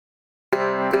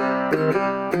What's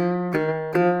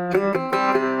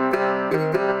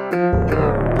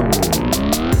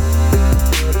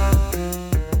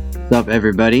up,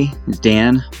 everybody? It's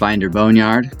Dan, Binder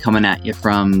Boneyard, coming at you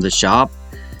from the shop.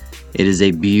 It is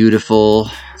a beautiful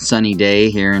sunny day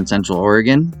here in Central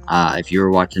Oregon. If you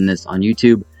were watching this on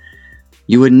YouTube,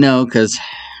 you wouldn't know because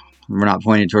we're not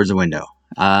pointed towards the window.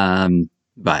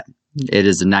 But it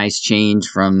is a nice change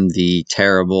from the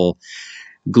terrible,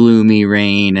 gloomy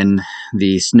rain and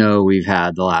the snow we've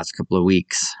had the last couple of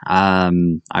weeks. I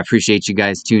appreciate you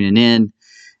guys tuning in.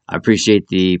 I appreciate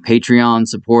the Patreon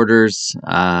supporters,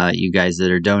 you guys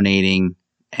that are donating,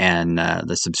 and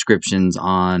the subscriptions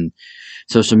on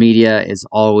social media is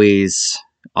always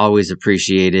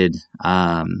appreciated.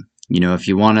 If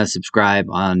you want to subscribe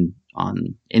on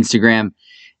Instagram,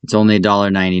 it's only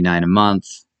 $1.99 a month.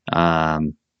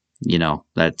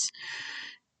 That's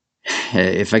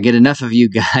if I get enough of you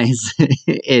guys,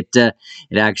 it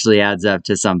actually adds up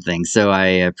to something. So I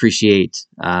appreciate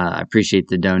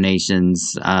the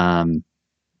donations, and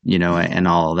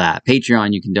all of that.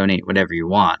 Patreon, you can donate whatever you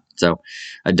want. So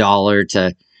 $1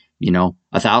 to,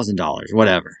 $1,000,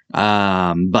 whatever.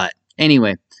 But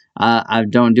anyway, I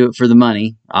don't do it for the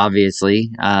money,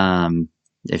 obviously.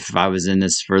 If I was in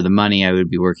this for the money, I would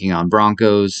be working on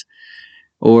Broncos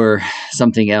or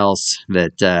something else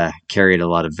that carried a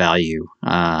lot of value.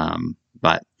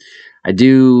 But I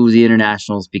do the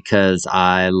internationals because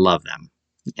I love them.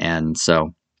 And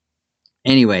so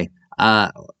anyway,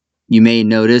 you may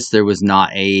notice there was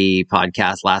not a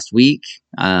podcast last week.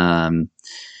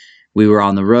 We were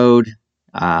on the road.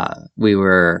 We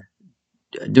were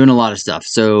doing a lot of stuff.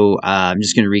 So I'm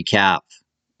just going to recap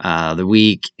the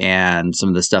week and some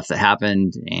of the stuff that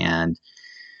happened and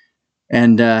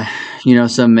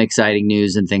some exciting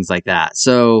news and things like that.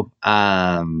 So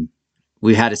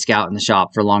we had a scout in the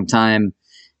shop for a long time.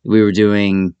 We were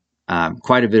doing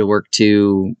quite a bit of work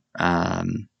too.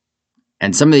 And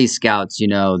some of these scouts,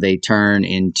 they turn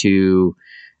into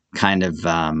kind of,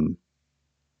 I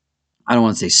don't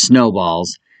want to say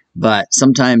snowballs, but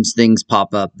sometimes things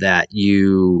pop up that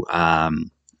you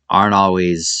aren't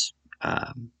always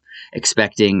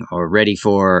expecting or ready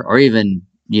for, or even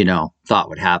thought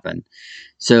would happen.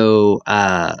 So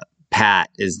Pat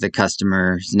is the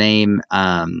customer's name.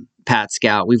 Pat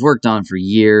Scout, we've worked on for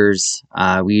years.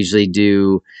 We usually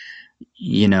do,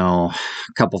 a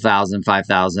couple thousand,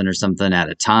 5,000 or something at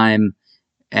a time.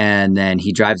 And then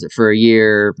he drives it for a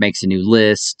year, makes a new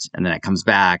list, and then it comes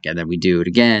back, and then we do it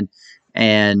again.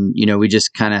 And, we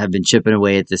just kind of have been chipping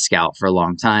away at the Scout for a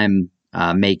long time,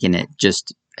 making it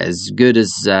just as good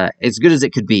as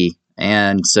it could be.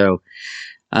 And so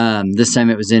this time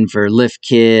it was in for lift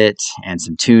kit and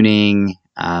some tuning.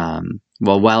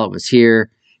 While it was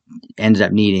here, ended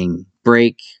up needing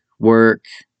brake work.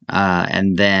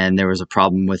 And then there was a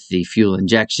problem with the fuel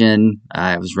injection.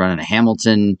 It was running a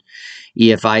Hamilton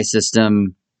EFI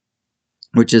system,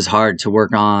 which is hard to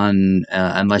work on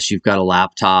unless you've got a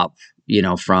laptop,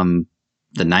 from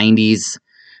the 90s.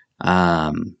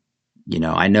 I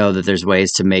know that there's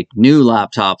ways to make new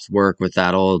laptops work with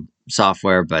that old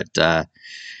software, but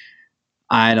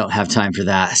I don't have time for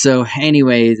that. So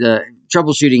anyway, the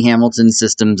troubleshooting Hamilton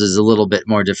systems is a little bit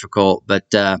more difficult,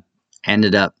 but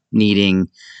ended up needing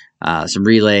some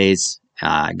relays,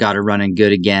 got her running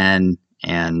good again,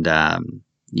 and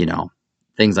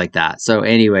things like that. So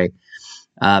anyway,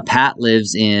 Pat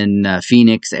lives in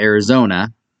Phoenix,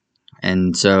 Arizona,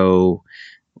 and so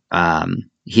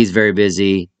he's very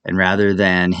busy, and rather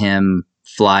than him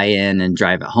fly in and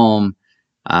drive it home,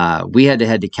 we had to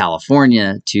head to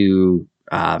California to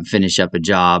finish up a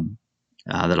job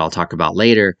that I'll talk about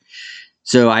later.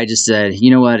 So I just said, you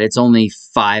know what? It's only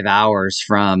 5 hours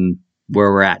from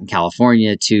where we're at in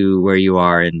California to where you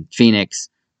are in Phoenix.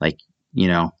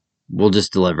 We'll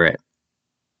just deliver it.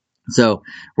 So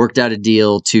worked out a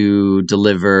deal to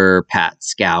deliver Pat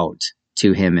Scout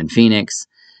to him in Phoenix.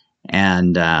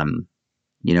 And,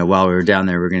 while we were down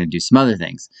there, we're going to do some other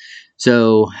things.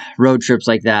 So road trips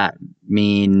like that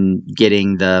mean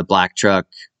getting the black truck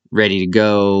ready to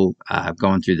go,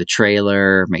 going through the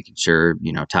trailer, making sure,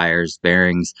 tires,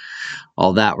 bearings,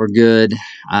 all that were good.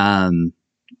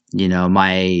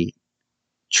 My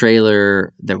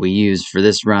trailer that we used for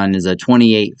this run is a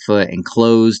 28-foot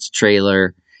enclosed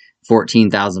trailer,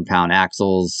 14,000 pound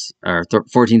axles, or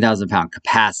 14,000 pound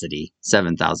capacity,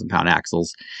 7,000 pound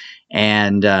axles.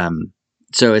 And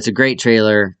so it's a great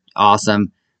trailer,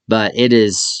 awesome, but it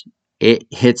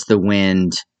hits the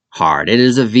wind hard. It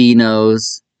is a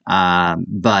V-nose,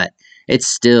 but it's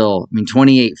still,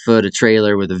 28 foot a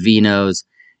trailer with a V-nose,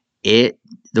 the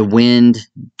wind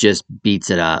just beats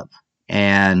it up.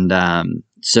 And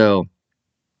So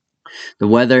the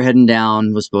weather heading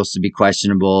down was supposed to be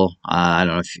questionable. I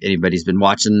don't know if anybody's been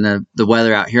watching the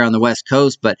weather out here on the West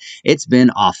Coast, but it's been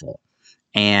awful,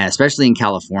 and especially in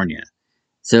California.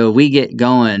 So we get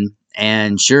going,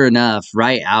 and sure enough,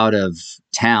 right out of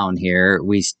town here,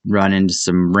 we run into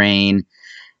some rain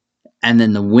and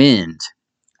then the wind.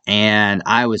 And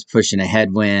I was pushing a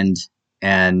headwind,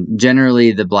 and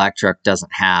generally the black truck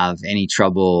doesn't have any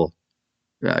trouble,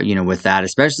 with that,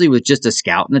 especially with just a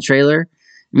Scout in the trailer.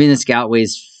 I mean, the Scout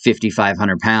weighs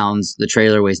 5,500 pounds. The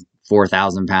trailer weighs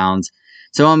 4,000 pounds.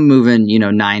 So I'm moving,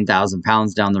 9,000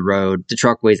 pounds down the road. The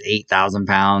truck weighs 8,000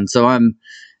 pounds. So I'm,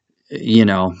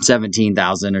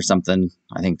 17,000 or something.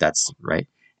 I think that's right.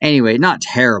 Anyway, not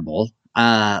terrible.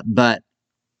 But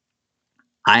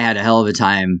I had a hell of a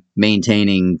time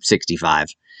maintaining 65.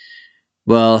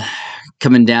 Well,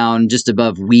 coming down just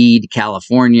above Weed,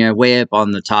 California, way up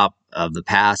on the top of the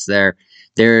pass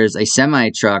there's a semi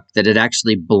truck that had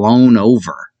actually blown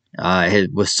over.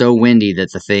 It was so windy that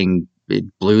it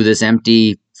blew this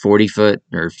empty 40-foot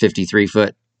or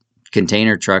 53-foot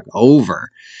container truck over.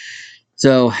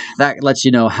 So that lets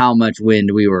you know how much wind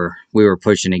we were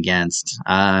pushing against.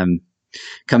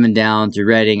 Coming down through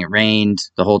Redding, it rained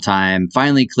the whole time.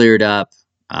 Finally cleared up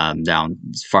down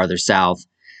farther south.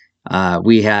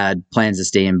 We had plans to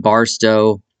stay in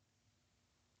Barstow.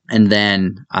 And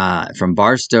then from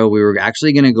Barstow, we were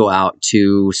actually going to go out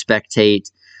to spectate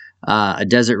a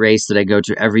desert race that I go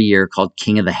to every year called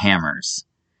King of the Hammers.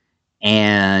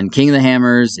 And King of the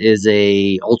Hammers is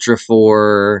a Ultra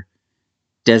 4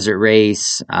 desert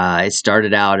race. It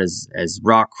started out as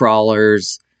rock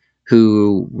crawlers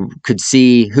who could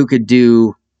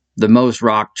do the most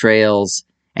rock trails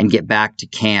and get back to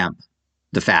camp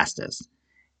the fastest.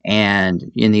 And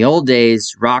in the old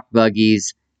days, rock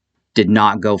buggies did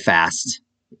not go fast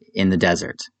in the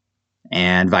desert,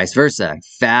 and vice versa.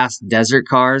 Fast desert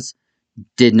cars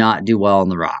did not do well on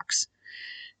the rocks.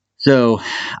 So,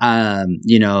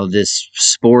 this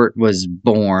sport was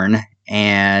born,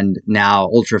 and now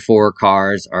Ultra 4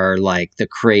 cars are like the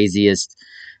craziest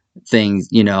things.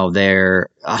 They're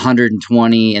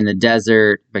 120 in the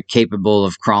desert, but capable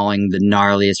of crawling the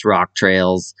gnarliest rock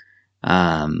trails.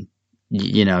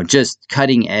 Just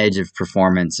cutting edge of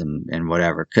performance and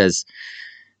whatever, because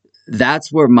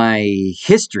that's where my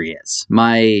history is.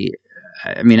 I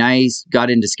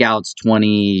got into Scouts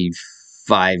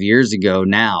 25 years ago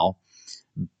now,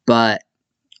 but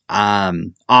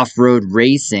off-road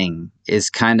racing is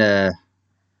kind of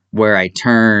where I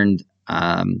turned,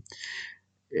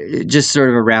 just sort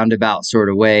of a roundabout sort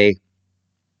of way.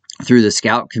 Through the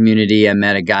Scout community, I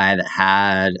met a guy that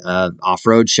had an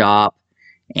off-road shop,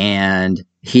 and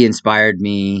he inspired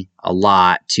me a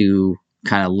lot to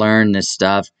kind of learn this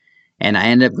stuff. And I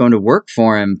ended up going to work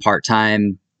for him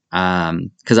part-time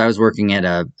because I was working at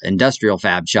an industrial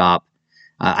fab shop.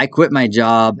 I quit my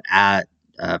job at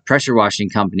a pressure washing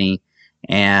company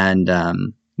and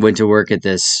went to work at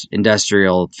this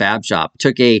industrial fab shop.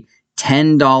 Took a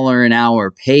 $10 an hour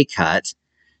pay cut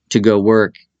to go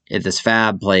work at this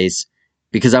fab place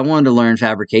because I wanted to learn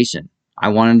fabrication. I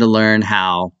wanted to learn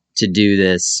how to do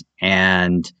this,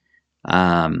 and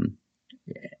the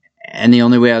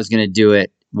only way I was going to do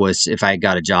it was if I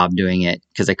got a job doing it,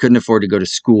 because I couldn't afford to go to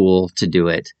school to do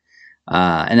it,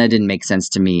 and that didn't make sense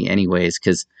to me anyways,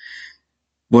 because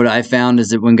what I found is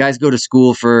that when guys go to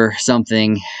school for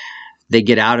something, they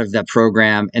get out of that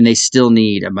program and they still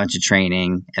need a bunch of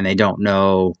training, and they don't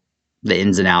know the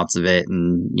ins and outs of it,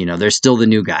 and they're still the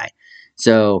new guy.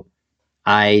 So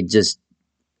I just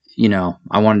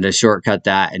I wanted to shortcut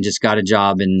that and just got a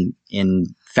job in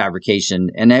fabrication.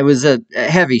 And it was a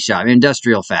heavy shop,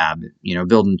 industrial fab,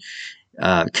 building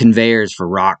conveyors for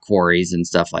rock quarries and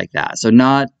stuff like that. So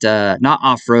not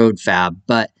off-road fab,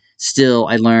 but still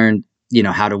I learned,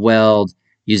 how to weld,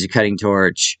 use a cutting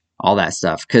torch, all that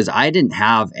stuff. Because I didn't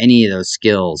have any of those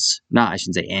skills. I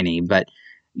shouldn't say any, but,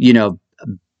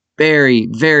 very,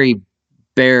 very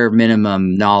bare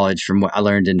minimum knowledge from what I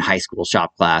learned in high school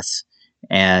shop class.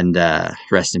 And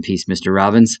rest in peace, Mr.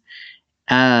 Robbins.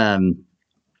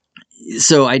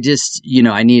 So I just,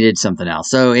 I needed something else.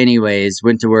 So anyways,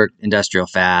 went to work industrial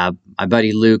fab. My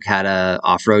buddy Luke had a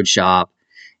off-road shop.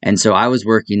 And so I was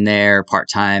working there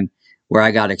part-time, where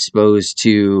I got exposed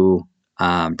to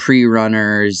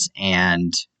pre-runners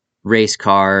and race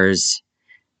cars,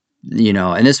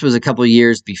 and this was a couple of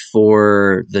years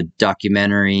before the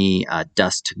documentary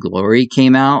Dust to Glory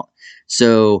came out.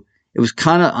 So it was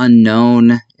kind of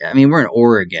unknown. I mean, we're in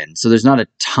Oregon, so there's not a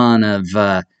ton of,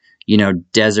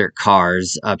 desert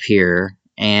cars up here.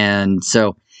 And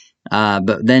so,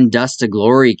 but then Dust to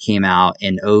Glory came out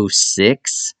in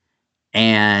 2006.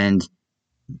 and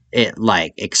it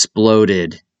like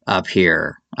exploded up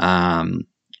here.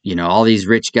 All these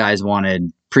rich guys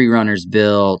wanted pre-runners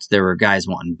built. There were guys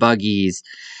wanting buggies,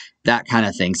 that kind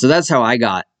of thing. So that's how I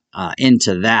got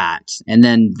into that. And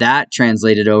then that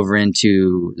translated over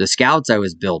into the Scouts I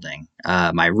was building.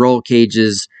 My roll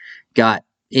cages got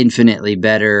infinitely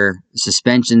better.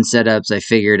 Suspension setups I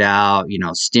figured out,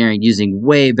 steering using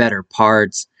way better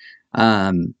parts.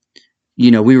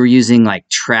 We were using like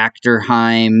tractor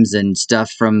heims and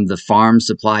stuff from the farm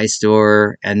supply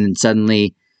store. And then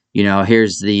suddenly,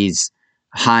 here's these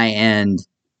high end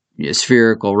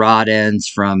spherical rod ends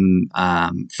from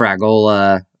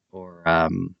Fragola, or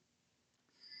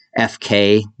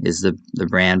FK is the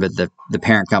brand, but the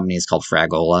parent company is called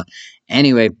Fragola.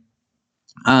 Anyway,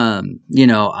 I'm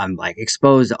like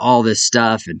exposed to all this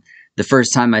stuff. And the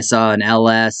first time I saw an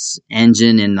LS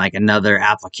engine in like another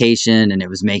application, and it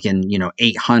was making,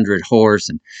 800 horse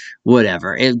and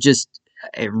whatever, it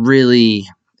really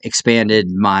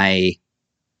expanded my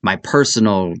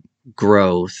personal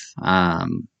growth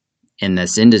in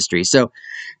this industry. So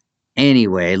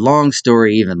anyway, long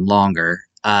story, even longer.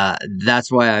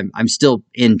 That's why I'm still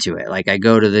into it. Like, I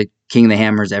go to the King of the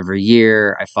Hammers every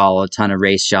year. I follow a ton of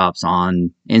race shops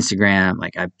on Instagram.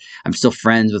 Like, I'm still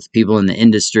friends with people in the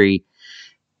industry.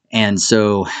 And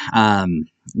so,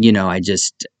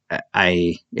 it's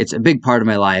a big part of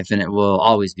my life, and it will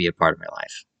always be a part of my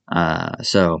life.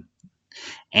 So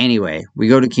anyway, we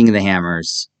go to King of the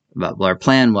Hammers. But our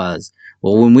plan was,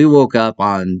 when we woke up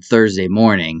on Thursday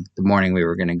morning, the morning we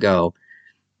were going to go,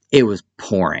 it was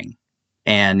pouring.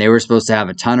 And they were supposed to have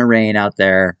a ton of rain out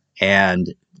there,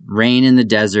 and rain in the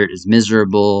desert is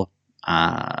miserable.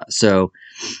 So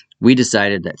we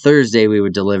decided that Thursday we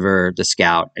would deliver the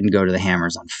Scout and go to the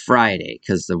Hammers on Friday,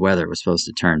 because the weather was supposed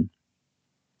to turn.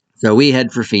 So we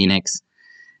head for Phoenix,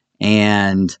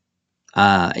 and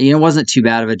it wasn't too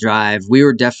bad of a drive. We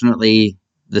were definitely,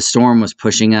 the storm was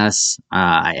pushing us.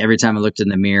 Every time I looked in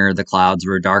the mirror, the clouds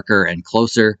were darker and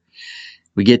closer.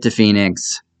 We get to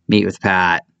Phoenix, meet with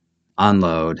Pat,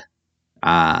 unload,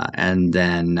 and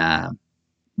then,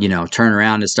 turn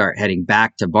around and start heading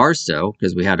back to Barstow,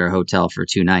 because we had our hotel for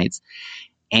 2 nights.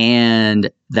 And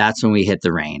that's when we hit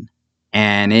the rain.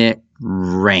 And it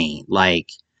rained, like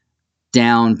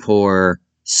downpour,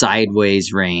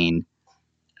 sideways rain.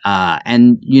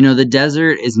 And, the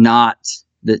desert is not,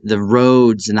 the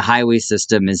roads and the highway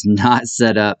system is not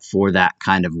set up for that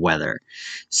kind of weather.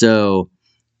 So,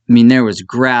 there was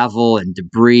gravel and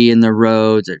debris in the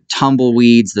roads, or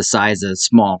tumbleweeds the size of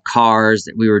small cars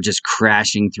that we were just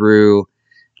crashing through.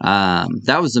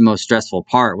 That was the most stressful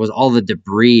part, was all the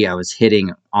debris I was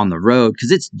hitting on the road,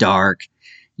 because it's dark.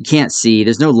 You can't see.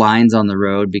 There's no lines on the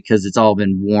road because it's all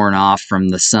been worn off from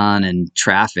the sun and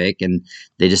traffic, and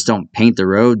they just don't paint the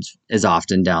roads as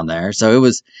often down there. So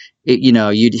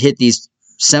you'd hit these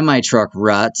semi-truck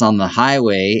ruts on the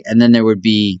highway, and then there would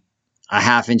be a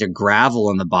half inch of gravel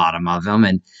on the bottom of them.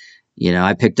 And,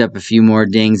 I picked up a few more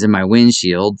dings in my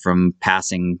windshield from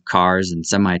passing cars and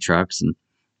semi-trucks, and,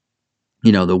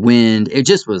 the wind, it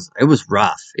was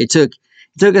rough. It took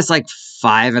us like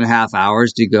 5.5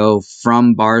 hours to go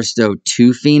from Barstow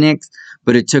to Phoenix,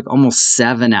 but it took almost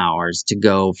 7 hours to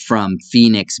go from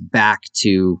Phoenix back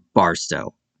to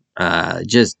Barstow.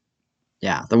 The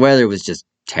weather was just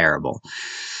terrible.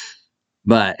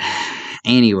 But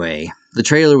anyway, the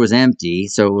trailer was empty,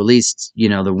 so at least,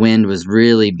 the wind was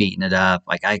really beating it up.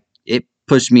 Like, it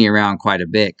pushed me around quite a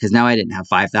bit, because now I didn't have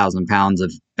 5,000 pounds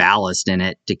of ballast in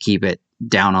it to keep it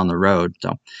down on the road.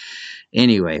 So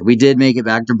anyway, we did make it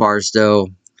back to Barstow,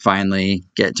 finally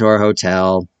get to our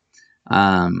hotel.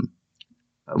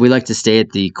 We like to stay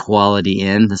at the Quality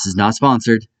Inn. This is not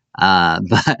sponsored,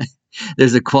 but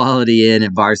there's a Quality Inn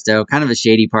at Barstow, kind of a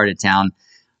shady part of town,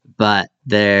 but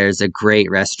there's a great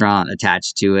restaurant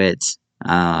attached to it.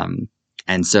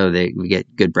 And so we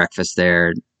get good breakfast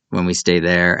there when we stay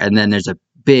there. And then there's a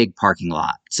big parking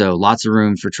lot, so lots of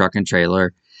room for truck and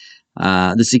trailer.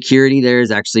 The security there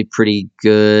is actually pretty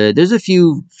good. There's a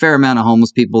fair amount of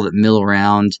homeless people that mill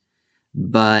around,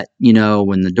 but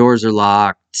when the doors are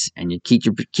locked and you keep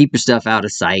your stuff out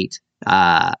of sight,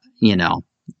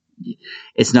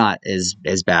 it's not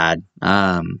as bad.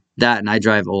 That, and I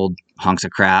drive old hunks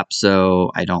of crap,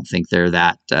 so I don't think they're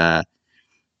that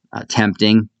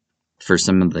tempting for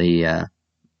some of the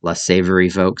less savory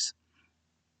folks.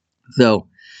 So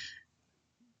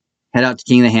head out to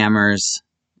King of the Hammers,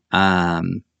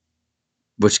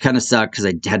 which kind of sucked because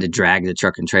I had to drag the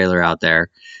truck and trailer out there.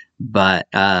 But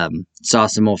saw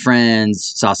some old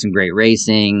friends, saw some great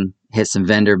racing, hit some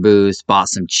vendor booths, bought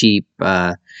some cheap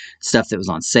stuff that was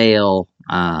on sale.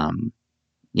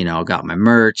 got my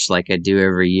merch like I do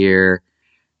every year.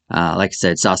 Like I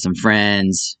said, saw some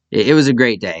friends. It was a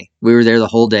great day. We were there the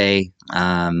whole day.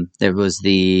 There was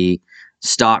the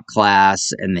stock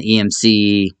class and the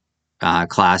EMC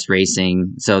class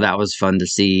racing. So that was fun to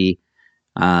see.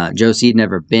 Josie had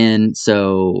never been,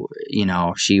 so,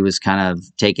 she was kind of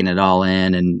taking it all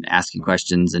in and asking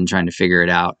questions and trying to figure it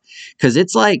out. Because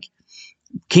it's like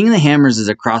King of the Hammers is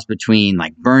a cross between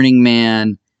like Burning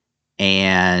Man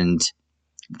and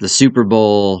the Super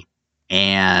Bowl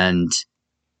and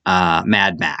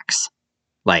Mad Max.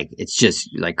 Like, it's just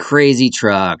like crazy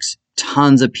trucks,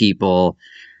 tons of people,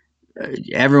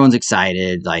 everyone's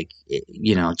excited, like,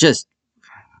 just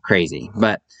crazy.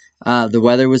 But the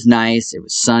weather was nice. It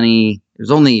was sunny. It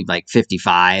was only like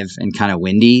 55 and kind of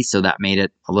windy, so that made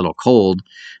it a little cold.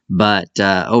 But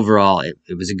overall,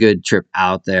 it was a good trip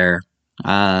out there.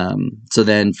 So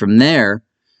then from there,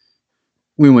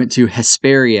 we went to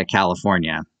Hesperia,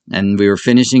 California, and we were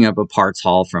finishing up a parts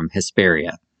haul from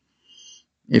Hesperia.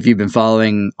 If you've been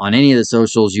following on any of the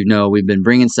socials, we've been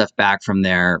bringing stuff back from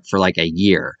there for like a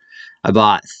year. I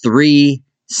bought 3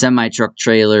 semi-truck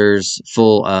trailers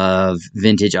full of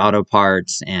vintage auto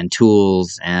parts and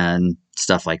tools and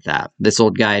stuff like that. This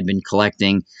old guy had been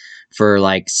collecting for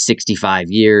like 65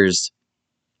 years,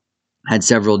 had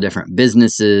several different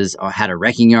businesses, had a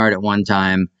wrecking yard at one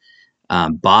time,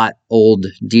 bought old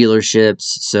dealerships.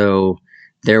 So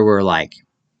there were like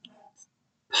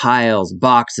piles,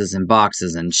 boxes and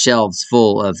boxes and shelves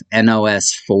full of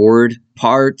NOS Ford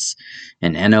parts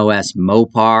and NOS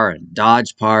Mopar and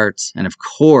Dodge parts, and of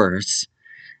course,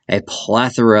 a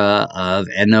plethora of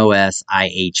NOS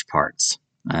IH parts.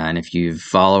 And if you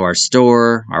follow our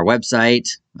store, our website,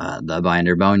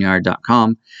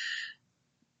 thebinderboneyard.com,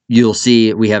 you'll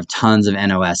see we have tons of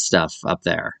NOS stuff up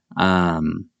there.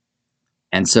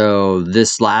 And so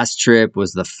this last trip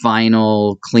was the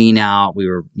final clean out.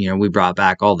 We brought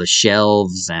back all the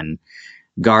shelves and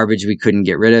garbage we couldn't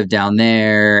get rid of down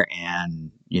there,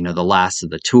 and, the last of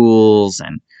the tools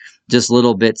and just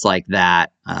little bits like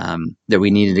that, that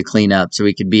we needed to clean up so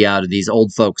we could be out of these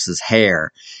old folks'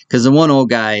 hair. Because the one old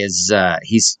guy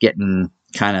he's getting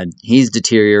he's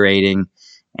deteriorating,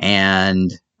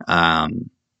 and,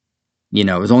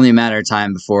 it was only a matter of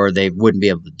time before they wouldn't be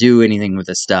able to do anything with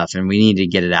the stuff, and we needed to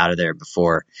get it out of there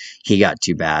before he got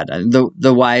too bad.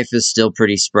 The wife is still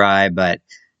pretty spry, but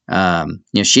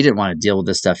she didn't want to deal with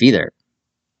this stuff either.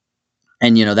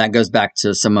 And that goes back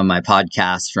to some of my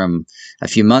podcasts from a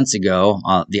few months ago,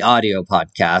 the audio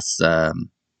podcasts,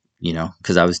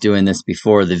 because I was doing this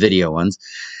before the video ones,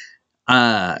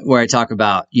 where I talk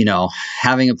about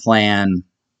having a plan.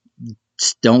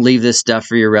 Don't leave this stuff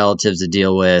for your relatives to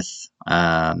deal with.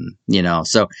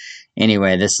 So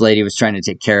anyway, this lady was trying to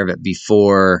take care of it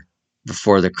before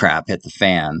the crap hit the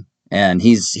fan, and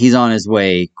he's on his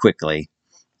way quickly.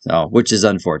 So, which is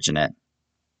unfortunate.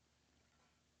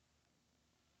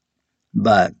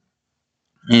 But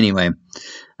anyway,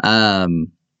 so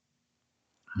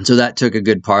that took a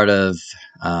good part of,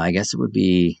 I guess it would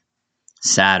be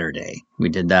Saturday. We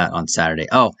did that on Saturday.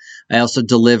 Oh, I also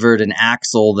delivered an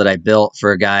axle that I built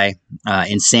for a guy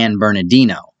in San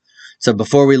Bernardino. So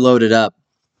before we loaded up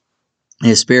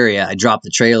Hesperia, I dropped the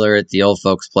trailer at the old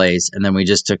folks' place, and then we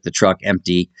just took the truck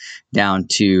empty down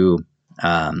to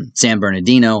San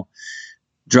Bernardino,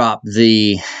 dropped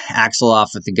the axle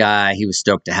off with the guy. He was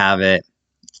stoked to have it.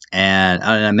 And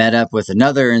I met up with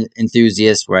another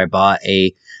enthusiast where I bought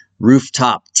a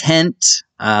rooftop tent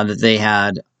that they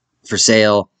had for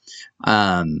sale.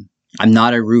 I'm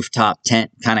not a rooftop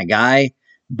tent kind of guy,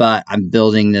 but I'm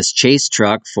building this chase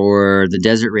truck for the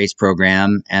desert race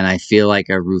program, and I feel like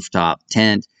a rooftop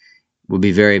tent would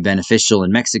be very beneficial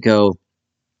in Mexico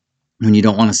when you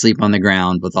don't want to sleep on the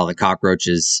ground with all the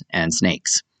cockroaches and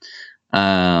snakes.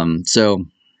 So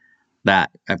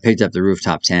that I picked up the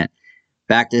rooftop tent,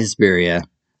 back to Hesperia,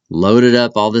 loaded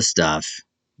up all this stuff.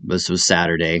 This was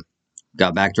Saturday.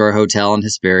 Got back to our hotel in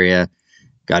Hesperia,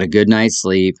 got a good night's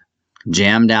sleep,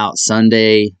 jammed out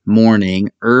Sunday morning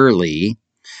early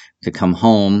to come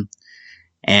home,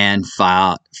 and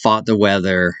fought the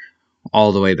weather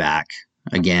all the way back.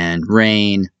 Again,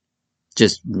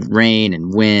 just rain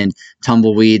and wind,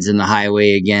 tumbleweeds in the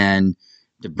highway again,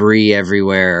 debris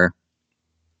everywhere.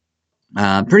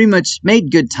 Pretty much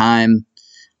made good time.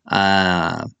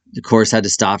 Of course, had to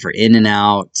stop for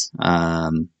In-N-Out. I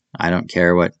don't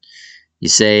care what you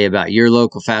say about your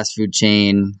local fast food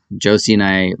chain. Josie and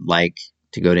I like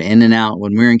to go to In-N-Out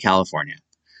when we're in California.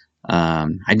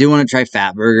 I do want to try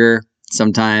Fatburger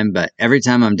sometime, but every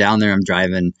time I'm down there, I'm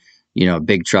driving, a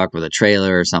big truck with a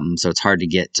trailer or something, so it's hard to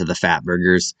get to the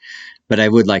Fatburgers. But I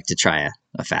would like to try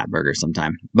a fat burger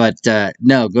sometime. But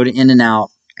no, go to In-N-Out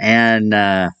and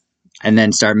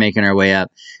then start making our way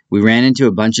up. We ran into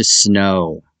a bunch of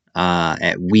snow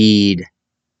at Weed,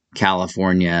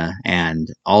 California, and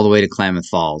all the way to Klamath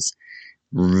Falls.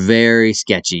 Very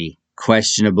sketchy,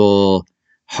 questionable,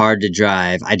 hard to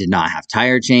drive. I did not have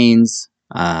tire chains.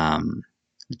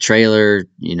 The trailer,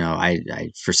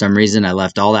 I for some reason I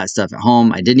left all that stuff at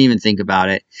home. I didn't even think about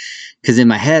it because in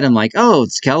my head I'm like, oh,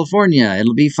 it's California,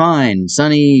 it'll be fine,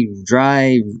 sunny,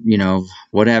 dry,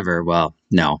 whatever. Well,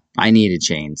 no, I needed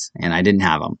chains and I didn't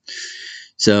have them.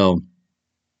 So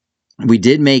we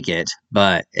did make it,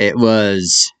 but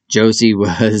Josie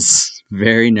was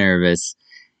very nervous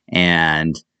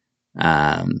and,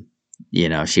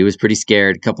 she was pretty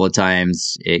scared a couple of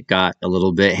times. It got a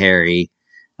little bit hairy.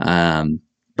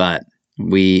 But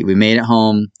we made it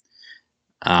home.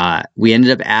 We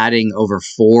ended up adding over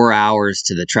 4 hours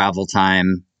to the travel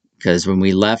time because when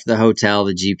we left the hotel,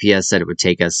 the GPS said it would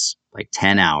take us like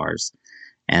 10 hours.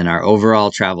 And our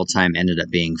overall travel time ended up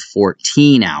being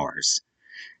 14 hours.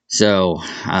 So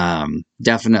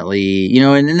definitely,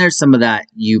 and then there's some of that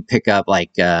you pick up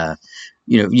like,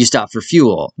 you stop for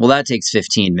fuel. Well, that takes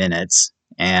 15 minutes.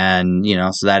 And,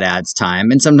 so that adds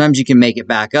time. And sometimes you can make it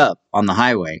back up on the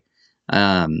highway.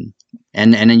 And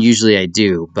then usually I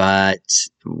do, but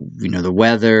the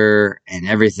weather and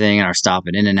everything and our stop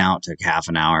at In-N-Out took half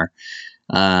an hour.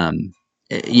 So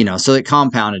it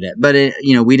compounded it, but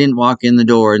we didn't walk in the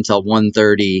door until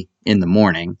 1:30 in the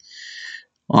morning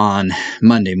on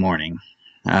Monday morning.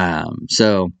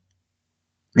 So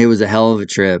it was a hell of a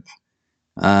trip.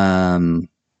 But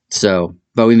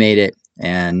we made it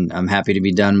and I'm happy to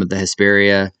be done with the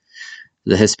Hesperia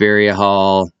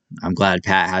haul. I'm glad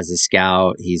Pat has a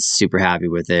Scout. He's super happy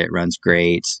with it. Runs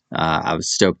great. I was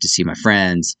stoked to see my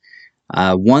friends.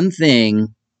 One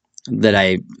thing that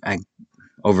I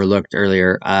overlooked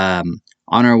earlier, on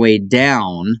our way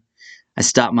down, I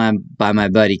stopped by my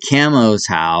buddy Camo's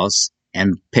house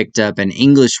and picked up an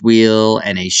English wheel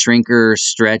and a shrinker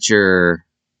stretcher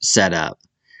setup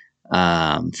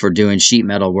for doing sheet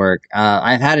metal work.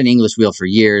 I've had an English wheel for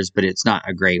years, but it's not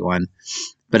a great one.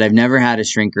 But I've never had a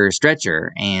shrinker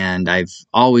stretcher, and I've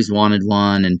always wanted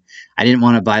one, and I didn't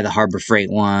want to buy the Harbor Freight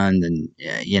one, and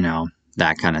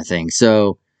that kind of thing.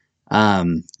 So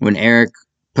when Eric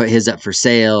put his up for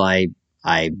sale, I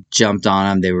jumped on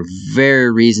them. They were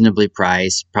very reasonably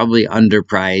priced, probably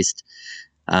underpriced.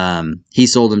 He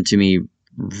sold them to me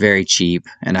very cheap,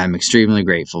 and I'm extremely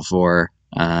grateful for,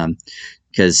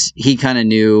 because he kind of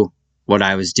knew what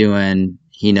I was doing.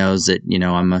 He knows that,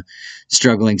 I'm a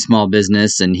struggling small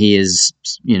business and he is,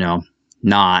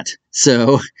 not.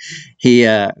 So he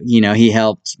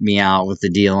helped me out with the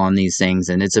deal on these things.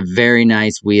 And it's a very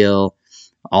nice wheel,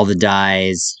 all the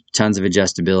dies, tons of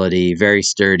adjustability, very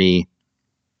sturdy.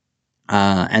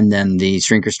 And then the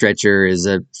shrinker stretcher is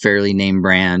a fairly name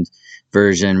brand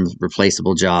version,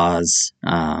 replaceable jaws.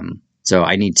 So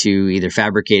I need to either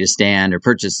fabricate a stand or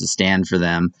purchase a stand for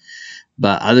them.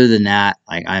 But other than that,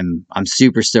 like I'm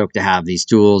super stoked to have these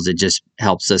tools. It just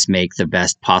helps us make the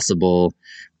best possible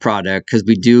product because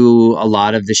we do a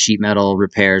lot of the sheet metal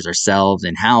repairs ourselves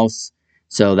in house.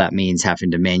 So that means having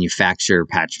to manufacture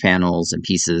patch panels and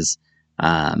pieces.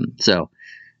 So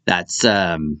that's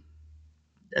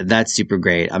super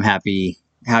great. I'm happy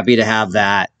to have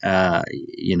that.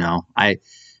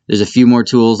 There's a few more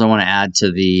tools I want to add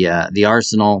to the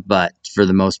arsenal, but for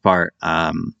the most part,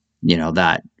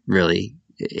 that really,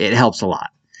 it helps a lot.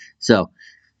 So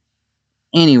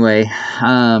anyway,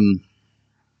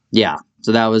 yeah,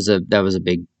 so that was a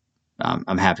big,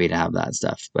 I'm happy to have that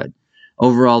stuff, but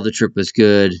overall the trip was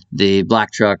good. The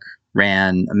black truck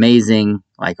ran amazing,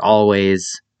 like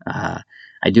always. I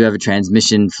do have a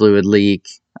transmission fluid leak,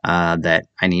 that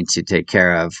I need to take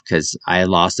care of because I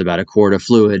lost about a quart of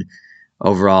fluid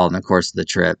overall in the course of the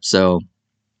trip. So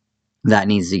that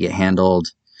needs to get handled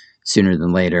sooner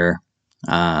than later.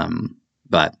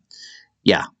 But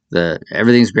yeah,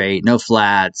 everything's great. No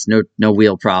flats, no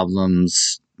wheel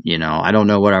problems. I don't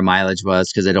know what our mileage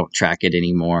was because I don't track it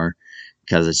anymore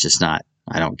because it's just not,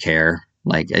 I don't care.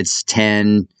 Like it's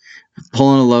 10,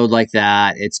 pulling a load like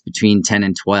that, it's between 10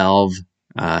 and 12.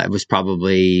 It was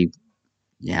probably,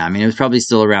 it was probably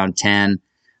still around 10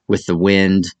 with the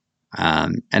wind.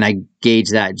 And I gauge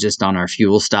that just on our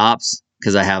fuel stops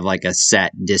because I have like a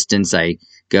set distance I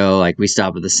go. Like we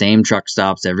stop at the same truck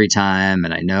stops every time,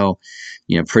 and I know,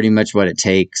 pretty much what it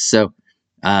takes. So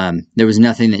there was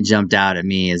nothing that jumped out at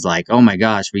me as like, oh my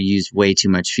gosh, we used way too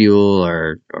much fuel,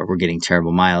 or we're getting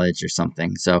terrible mileage or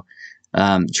something. So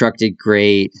truck did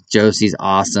great. Josie's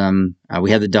awesome.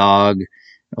 We had the dog,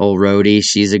 old Rhodey.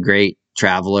 She's a great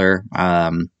traveler.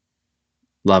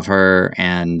 Love her,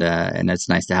 and it's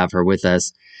nice to have her with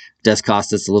us. It does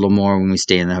cost us a little more when we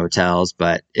stay in the hotels,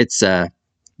 but it's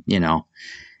you know,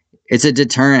 it's a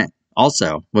deterrent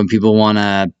also when people want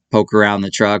to poke around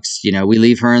the trucks. We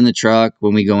leave her in the truck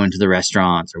when we go into the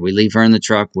restaurants, or we leave her in the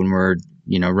truck when we're,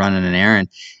 running an errand.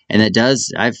 And it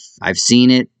does, I've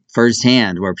seen it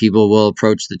firsthand where people will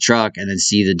approach the truck and then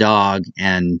see the dog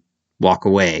and walk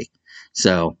away.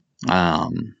 So,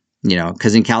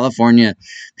 because in California,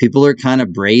 people are kind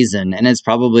of brazen, and it's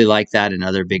probably like that in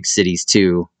other big cities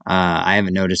too. I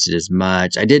haven't noticed it as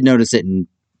much. I did notice it in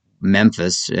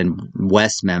Memphis and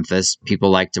West Memphis. People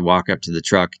like to walk up to the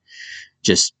truck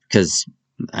just because,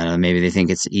 I don't know, maybe they think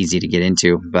it's easy to get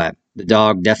into, but the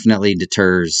dog definitely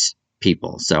deters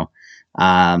people. So,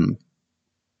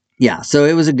 so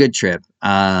it was a good trip.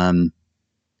 And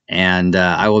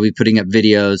I will be putting up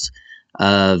videos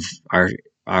of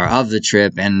of the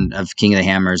trip and of King of the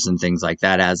Hammers and things like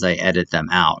that as I edit them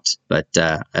out. But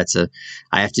I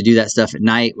have to do that stuff at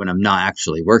night when I'm not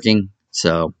actually working.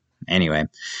 So anyway,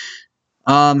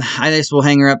 I just will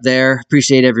hang her up there.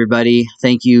 Appreciate everybody.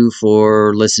 Thank you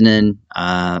for listening.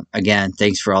 Again,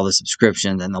 thanks for all the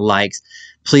subscriptions and the likes.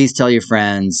 Please tell your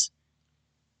friends.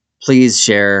 Please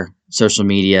share social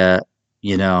media.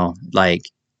 Like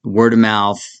word of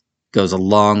mouth goes a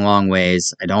long, long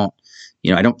ways. I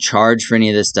don't charge for any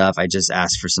of this stuff. I just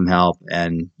ask for some help.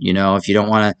 And, if you don't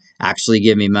want to actually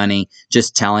give me money,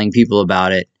 just telling people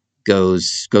about it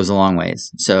goes a long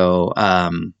ways. So,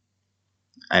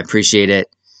 I appreciate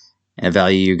it, and I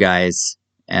value you guys.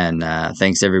 And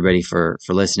thanks everybody for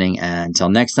listening. And until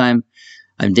next time,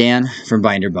 I'm Dan from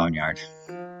Binder Boneyard.